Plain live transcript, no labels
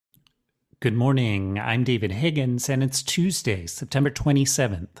Good morning. I'm David Higgins, and it's Tuesday, September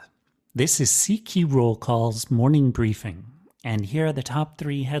 27th. This is CQ Roll Call's morning briefing, and here are the top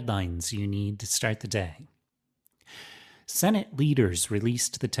 3 headlines you need to start the day. Senate leaders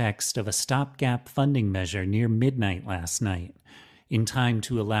released the text of a stopgap funding measure near midnight last night, in time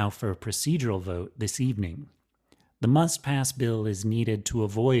to allow for a procedural vote this evening. The must-pass bill is needed to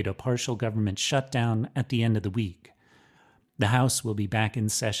avoid a partial government shutdown at the end of the week. The House will be back in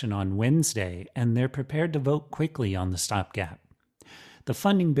session on Wednesday, and they're prepared to vote quickly on the stopgap. The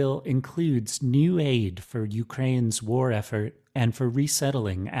funding bill includes new aid for Ukraine's war effort and for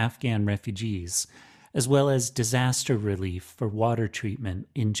resettling Afghan refugees, as well as disaster relief for water treatment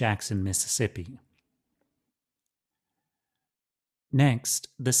in Jackson, Mississippi. Next,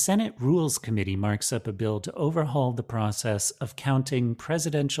 the Senate Rules Committee marks up a bill to overhaul the process of counting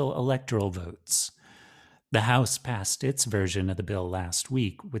presidential electoral votes. The House passed its version of the bill last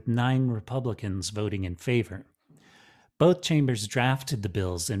week, with 9 Republicans voting in favor. Both chambers drafted the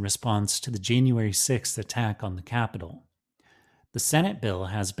bills in response to the January 6th attack on the Capitol. The Senate bill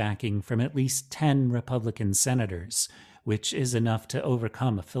has backing from at least 10 Republican senators, which is enough to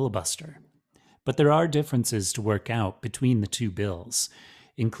overcome a filibuster. But there are differences to work out between the two bills,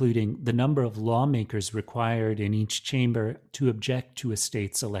 including the number of lawmakers required in each chamber to object to a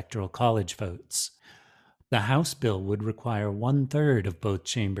state's electoral college votes. The House bill would require 1/3 of both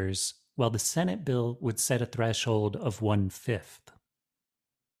chambers, while the Senate bill would set a threshold of 1/5.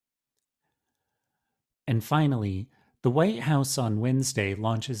 And finally, the White House on Wednesday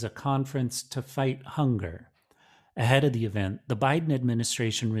launches a conference to fight hunger. Ahead of the event, the Biden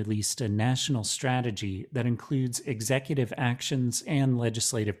administration released a national strategy that includes executive actions and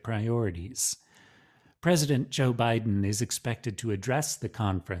legislative priorities. President Joe Biden is expected to address the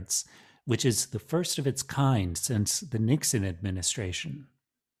conference, which is the first of its kind since the Nixon administration.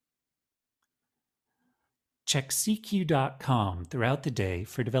 Check CQ.com throughout the day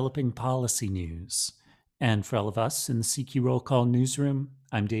for developing policy news. And for all of us in the CQ Roll Call newsroom,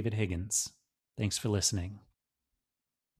 I'm David Higgins. Thanks for listening.